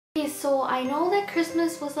Okay, so I know that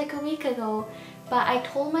Christmas was like a week ago, but I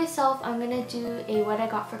told myself I'm gonna do a what I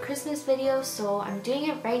got for Christmas video, so I'm doing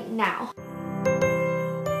it right now.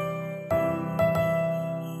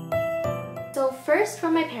 So first,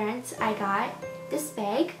 from my parents, I got this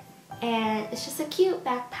bag, and it's just a cute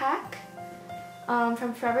backpack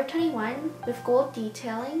from Forever 21 with gold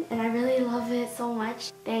detailing, and I really love it so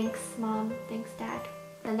much. Thanks Mom, thanks Dad.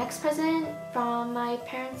 The next present from my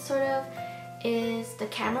parents sort of is the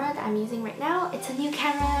camera that I'm using right now. It's a new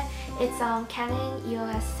camera. It's Canon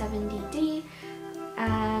EOS 70D,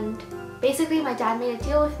 and basically my dad made a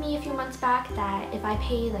deal with me a few months back that if I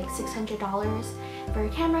pay like $600 for a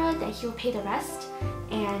camera, then he'll pay the rest,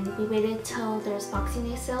 and we waited till there's Boxing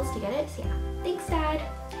Day sales to get it, so yeah, thanks Dad.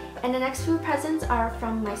 And the next few presents are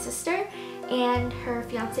from my sister and her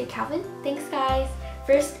fiance Calvin. Thanks guys.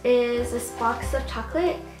 First is this box of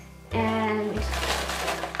chocolate, and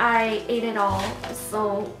I ate it all,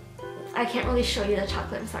 so I can't really show you the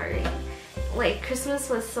chocolate, I'm sorry. Like, Christmas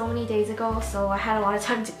was so many days ago, so I had a lot of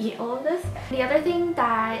time to eat all of this. The other thing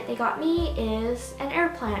that they got me is an air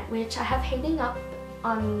plant, which I have hanging up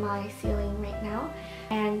on my ceiling right now.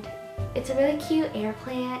 And it's a really cute air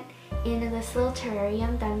plant in this little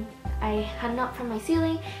terrarium that I hung up from my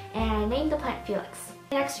ceiling, and I named the plant Felix.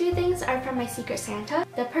 The next few things are from my Secret Santa.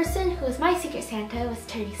 The person who was my Secret Santa was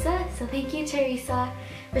Teresa, so thank you Teresa.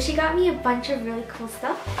 But she got me a bunch of really cool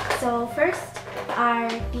stuff. So first are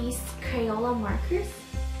these Crayola markers.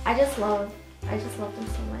 I just love them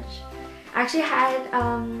so much. I actually had,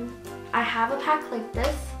 I have a pack like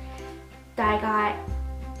this that I got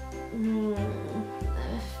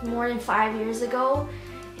more than 5 years ago,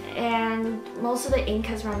 and most of the ink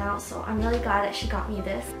has run out, so I'm really glad that she got me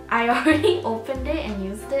this. I already opened it and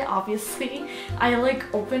used it, obviously. I like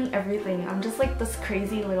open everything. I'm just like this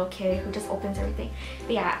crazy little kid who just opens everything.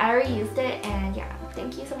 But yeah, I already used it, and yeah,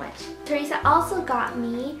 thank you so much. Teresa also got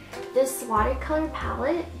me this watercolor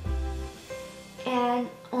palette, and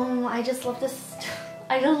I just love this.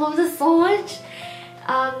 I just love this so much.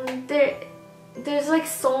 There's like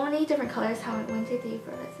so many different colors. How 1, 2, 3,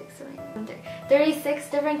 4, 5, 6, 7, 8, 36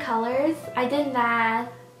 different colors. I did math.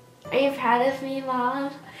 Are you proud of me,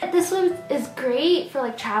 Mom? This one is great for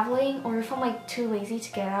like traveling, or if I'm like too lazy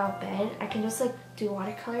to get out of bed, I can just like do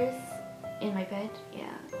watercolors in my bed.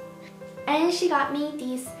 Yeah. And she got me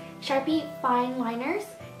these Sharpie fine liners,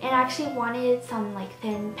 and I actually wanted some like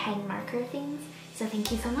thin pen marker things, so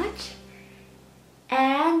thank you so much.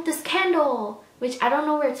 And this candle, which I don't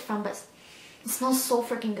know where it's from, but it smells so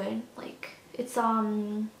freaking good. Like, it's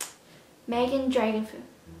Mango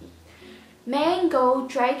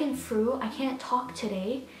Dragon Fruit. I can't talk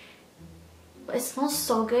today, but it smells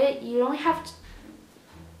so good. You don't have to,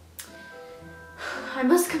 I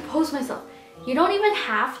must compose myself. You don't even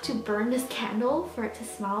have to burn this candle for it to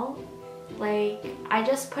smell. Like, I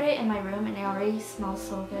just put it in my room and it already smells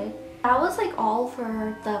so good. That was like all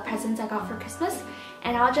for the presents I got for Christmas,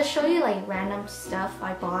 and I'll just show you like random stuff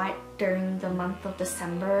I bought during the month of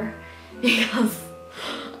December because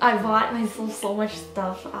I bought myself so much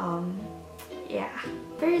stuff. Yeah.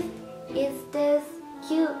 First is this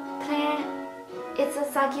cute plant. It's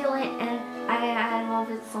a succulent, and I love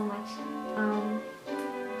it so much.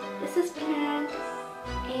 This is plants,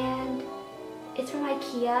 and it's from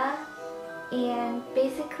Ikea. And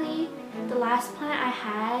basically, the last plant I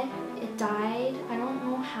had, it died. I don't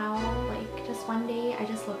know how, like just one day I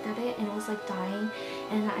just looked at it and it was like dying,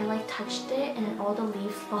 and I like touched it and all the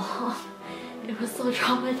leaves fell off. It was so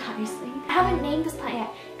traumatizing. I haven't named this plant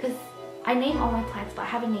yet because I name all my plants, but I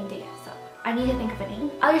haven't named it yet, so I need to think of a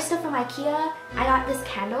name. Other stuff from Ikea, I got this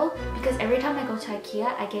candle because every time I go to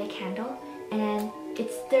Ikea, I get a candle, and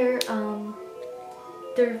it's their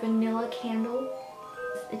vanilla candle.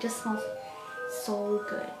 It just smells so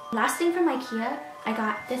good. Last thing from Ikea, I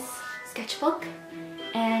got this sketchbook,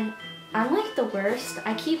 and I'm like the worst.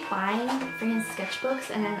 I keep buying freaking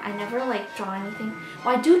sketchbooks and then I never like draw anything.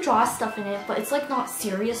 Well, I do draw stuff in it, but it's like not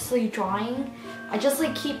seriously drawing. I just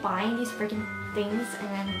like keep buying these freaking things, and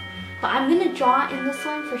then, but I'm gonna draw in this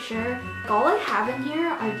one for sure. Like, all I have in here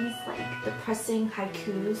are these like depressing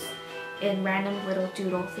haikus and random little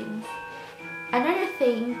doodle things. Another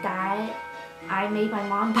thing that I made my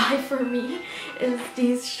mom buy for me is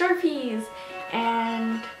these Sharpies,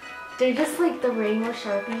 and they're just like the rainbow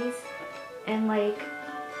Sharpies, and like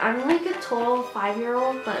I'm like a total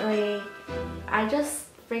 5-year-old, but like I just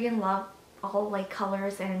friggin' love all like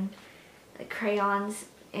colors and like, crayons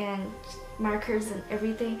and markers and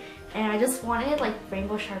everything, and I just wanted like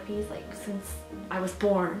rainbow Sharpies like since I was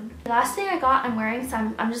born. The last thing I got, I'm wearing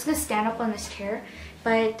some, I'm just gonna stand up on this chair,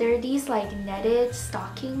 but they're these like netted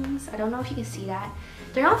stockings. I don't know if you can see that,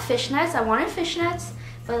 They're not fishnets. I wanted fishnets,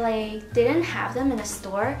 but like they didn't have them in the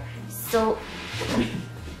store. So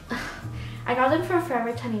I got them from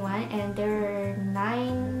Forever 21 and they're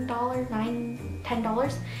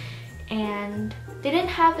 $10. And they didn't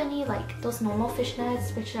have any like those normal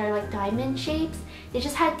fishnets which are like diamond shapes. They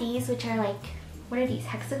just had these which are like, what are these,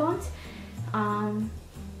 hexagons?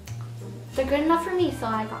 They're good enough for me, so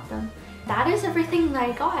I got them. That is everything that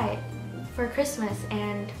I got for Christmas,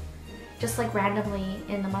 and just like randomly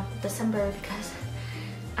in the month of December because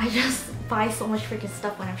I just buy so much freaking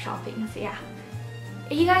stuff when I'm shopping. So yeah.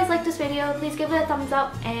 If you guys like this video, please give it a thumbs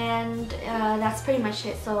up, and that's pretty much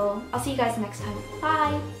it. So I'll see you guys next time.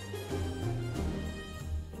 Bye!